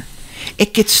nowhere,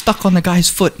 it gets stuck on the guy's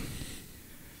foot,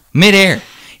 mid-air.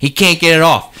 He can't get it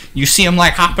off. You see him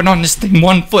like hopping on this thing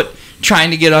 1 foot, trying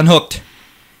to get unhooked,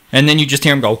 and then you just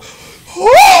hear him go,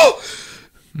 "Oh!"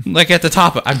 Like at the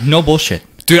top. No bullshit.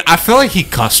 Dude, I feel like he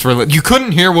cussed for you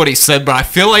couldn't hear what he said, but I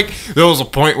feel like there was a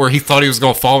point where he thought he was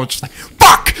gonna fall and just like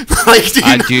fuck.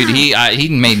 Like, dude, he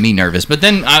made me nervous. But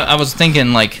then I was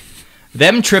thinking like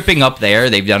them tripping up there.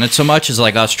 They've done it so much is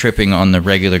like us tripping on the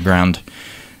regular ground.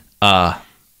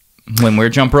 When we're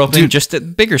jump roping, just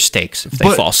at bigger stakes if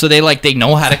they fall. So they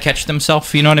know how to catch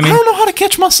themselves. You know what I mean? I don't know how to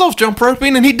catch myself jump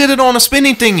roping, and he did it on a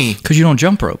spinning thingy. Because you don't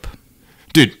jump rope,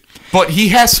 dude. But he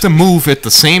has to move at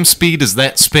the same speed as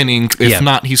that spinning. If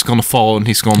not, he's going to fall and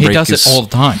he's going to break his... He does it all the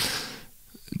time.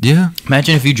 Yeah.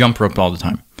 Imagine if you jump roped all the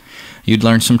time. You'd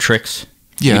learn some tricks.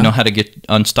 Yeah. You'd know how to get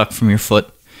unstuck from your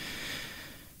foot.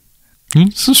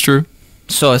 This is true.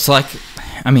 So it's like,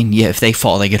 I mean, yeah, if they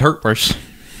fall, they get hurt worse.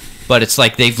 But it's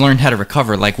like they've learned how to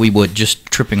recover like we would just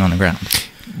tripping on the ground.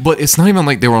 But it's not even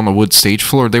like they were on the wood stage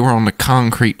floor. They were on the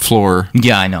concrete floor.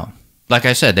 Yeah, I know. Like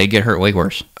I said, they get hurt way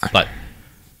worse. But...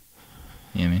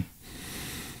 You know what I mean?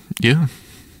 Yeah.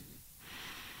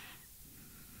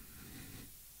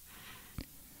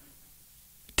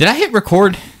 Did I hit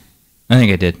record? I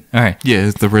think I did. All right. Yeah,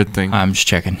 it's the red thing. I'm just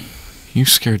checking. You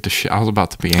scared the shit. I was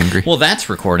about to be angry. Well, that's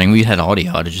recording. We had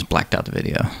audio. I just blacked out the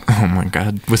video. Oh my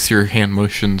god. With your hand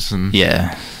motions and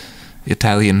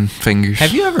Italian fingers.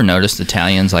 Have you ever noticed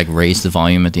Italians like raise the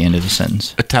volume at the end of the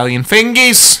sentence? Italian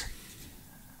fingers!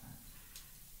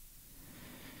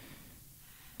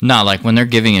 Not like when they're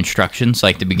giving instructions,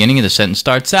 like the beginning of the sentence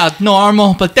starts out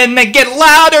normal, but then they get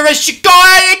louder as you go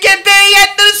and get to the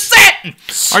end of the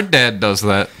sentence. Our dad does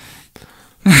that.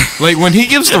 Like when he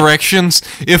gives directions,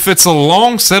 if it's a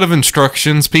long set of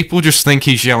instructions, people just think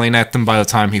he's yelling at them by the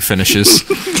time he finishes.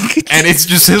 And it's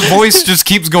just his voice just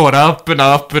keeps going up and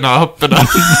up and up and up.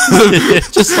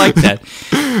 Just like that.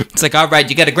 It's like, all right,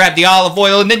 you got to grab the olive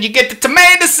oil and then you get the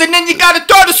tomatoes and then you got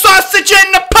to throw the sausage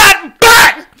in the pot and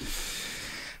bang!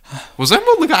 Was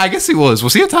Emerald Lagasse? I guess he was.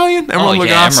 Was he Italian? Emerald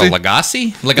Lagasse? Emerald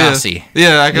Lagasse? Lagasse.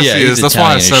 Yeah, I guess he is. That's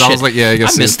why I said, I was like, yeah, I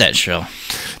guess I missed that show.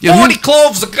 Yeah, 40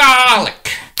 cloves of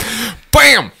garlic.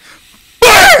 Bam!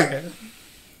 Bang!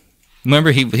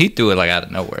 Remember, he threw it like out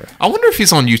of nowhere. I wonder if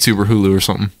he's on YouTube or Hulu or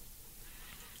something.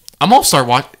 I'm gonna start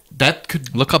watching. That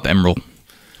could... Look up Emerald.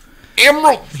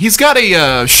 Emerald! He's got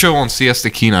a show on Siesta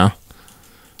Key now.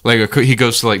 Like, he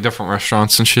goes to, like, different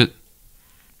restaurants and shit.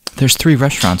 There's 3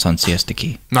 restaurants on Siesta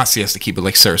Key. Not Siesta Key, but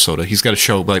like Sarasota. He's got a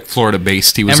show like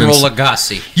Florida-based. He was Emerald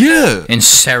Lagasse. Yeah. In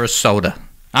Sarasota.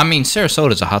 I mean,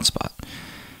 Sarasota's a hot spot.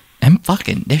 And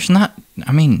fucking, there's not...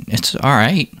 I mean, it's all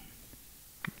right.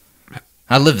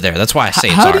 I live there. That's why I say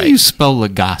it's all right. How do you spell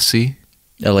Lagasse?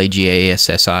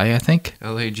 Lagassi, I think.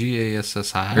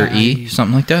 Lagassi. Or E,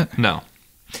 something like that? No.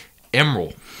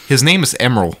 Emerald. His name is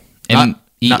Emerald. Emeril.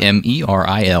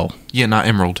 Yeah, not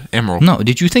Emerald. Emerald. No,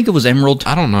 did you think it was Emerald?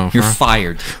 I don't know. You're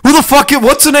fired. Who the fuck?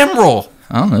 What's an emerald?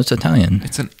 Oh, it's Italian.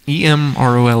 It's an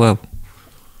Emroll.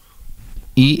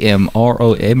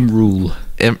 Emrule.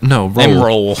 No, roll.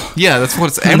 Emerald. Yeah, that's what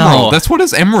it's. Emerald. No. That's what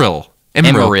is Emerald.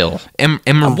 Emeril.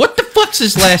 Emerald. What the fuck's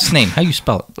his last name? How you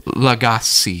spell it?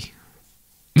 Lagasse.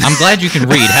 I'm glad you can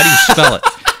read. How do you spell it?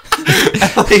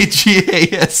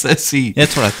 Lagasse.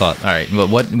 That's what I thought. All right, but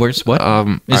where's what?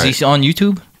 Is he on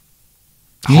YouTube?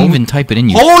 You Hold, didn't even type it in.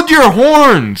 Hold your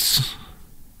horns.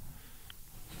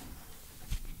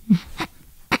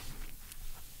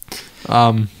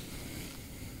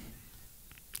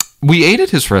 We ate at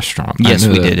his restaurant. Yes,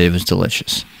 we did. It was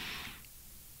delicious.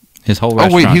 His whole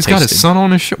restaurant. Oh wait, he's got his son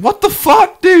on his show. What the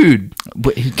fuck, dude?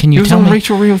 Wait, can you tell me? He was on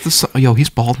Rachel Ray with the son. Yo,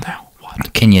 he's bald now.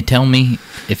 What? Can you tell me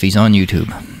if he's on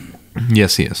YouTube?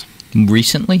 Yes, he is.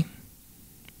 Recently?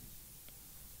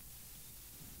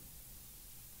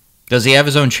 Does he have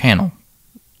his own channel?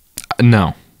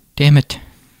 No. Damn it.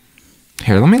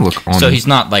 Here, let me look on. So he's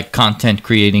not like content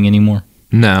creating anymore?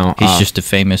 No. He's just a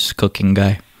famous cooking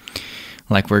guy.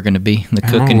 Like we're going to be. The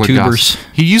cooking tubers.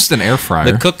 He used an air fryer.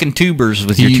 The cooking tubers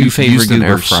with your 2 favorite used an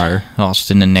air goobers. fryer.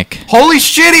 Austin and Nick. Holy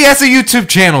shit, he has a YouTube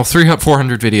channel.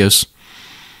 400 videos.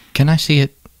 Can I see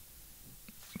it?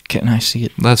 Can I see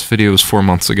it? Last video was 4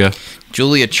 months ago.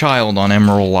 Julia Child on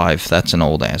Emerald Live. That's an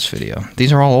old ass video.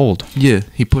 These are all old. Yeah,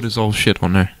 he put his old shit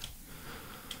on there.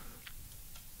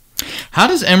 How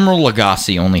does Emerald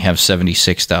Lagasse only have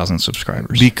 76,000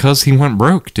 subscribers? Because he went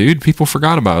broke, dude. People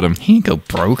forgot about him. He didn't go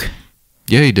broke.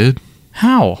 Yeah, he did.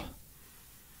 How?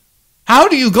 How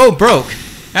do you go broke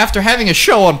after having a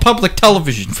show on public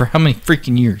television for how many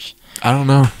freaking years? I don't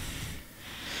know.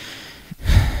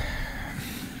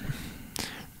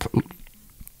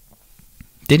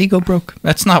 Did he go broke?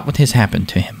 That's not what has happened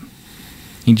to him.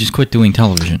 He just quit doing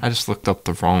television. I just looked up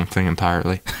the wrong thing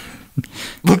entirely.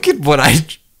 Look at what I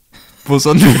was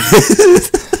under.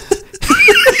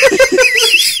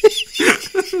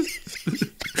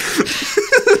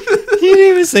 You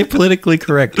didn't even say politically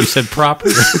correct. You said proper.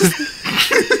 Emerald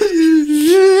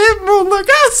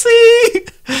Lagasse.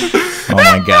 Oh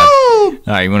my god. All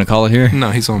right, you want to call it here?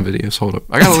 No, he's on videos. Hold up.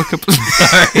 I gotta look up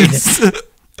his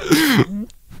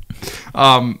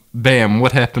Bam.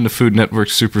 What happened to Food Network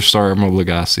superstar Emerald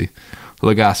Lagasse?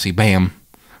 Lagasse, bam.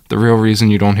 The real reason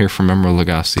you don't hear from Emerald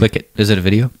Lagasse. Click it. Is it a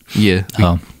video? Yeah.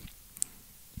 Oh.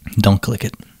 Don't click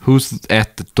it. Who's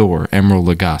at the door? Emerald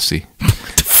Lagasse.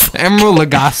 Emerald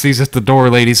Lagasse's at the door,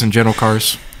 ladies and gentle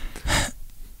cars.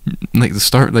 Like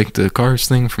the Cars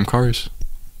thing from Cars.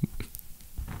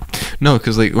 No,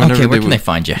 because like whenever where can they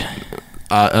find you?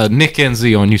 Nick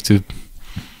NZ on YouTube.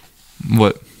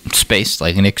 What? Space,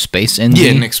 like Nick Space NZ?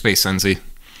 Yeah, Nick Space NZ.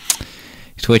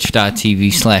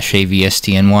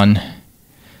 Twitch.tv/AVSTN1.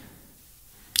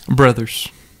 Brothers.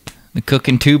 The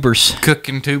Cooking Tubers.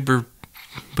 Cooking Tuber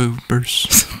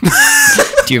Boobers.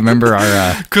 Do you remember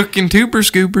our Cooking Tubers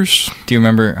Goobers? Do you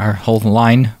remember our whole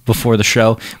line before the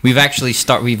show? We've actually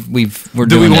we're Do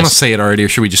doing we want to this. say it already, or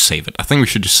should we just save it? I think we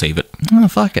should just save it. Oh,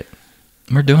 fuck it.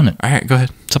 We're doing it. All right, go ahead.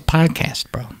 It's a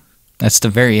podcast, bro. That's the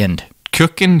very end.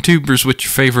 Cooking Tubers with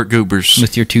your favorite goobers.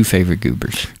 With your two favorite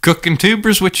goobers. Cooking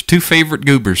Tubers with your two favorite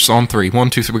goobers. On 3. 1,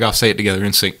 2, 3. We gotta say it together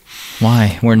in sync.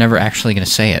 Why? We're never actually going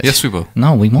to say it. Yes, we will.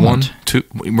 No, we won't. 1, 2.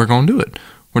 We're gonna do it.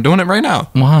 We're doing it right now.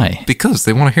 Why? Because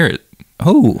they want to hear it.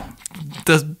 Who?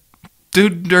 The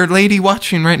dude or lady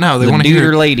watching right now. They The want to hear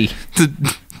duder it. lady.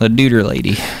 The- The duder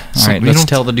lady. All So right, we let's don't-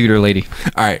 tell the duder lady.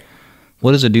 All right.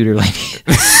 What is a duder lady?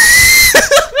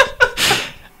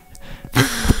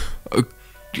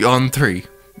 On 3.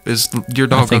 Is your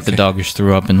dog I think okay? the dog just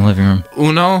threw up in the living room.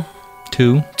 1,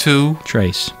 2. 2,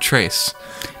 Trace. Trace.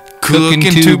 Cooking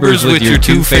Tubers with your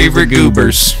two favorite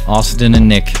goobers. Austin and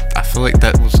Nick. I feel like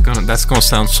that's gonna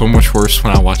sound so much worse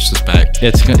when I watch this back.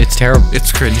 It's terrible,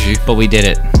 It's cringy. but we did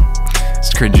it.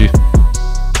 It's cringy.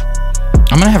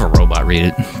 I'm gonna have a robot read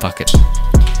it. Fuck it.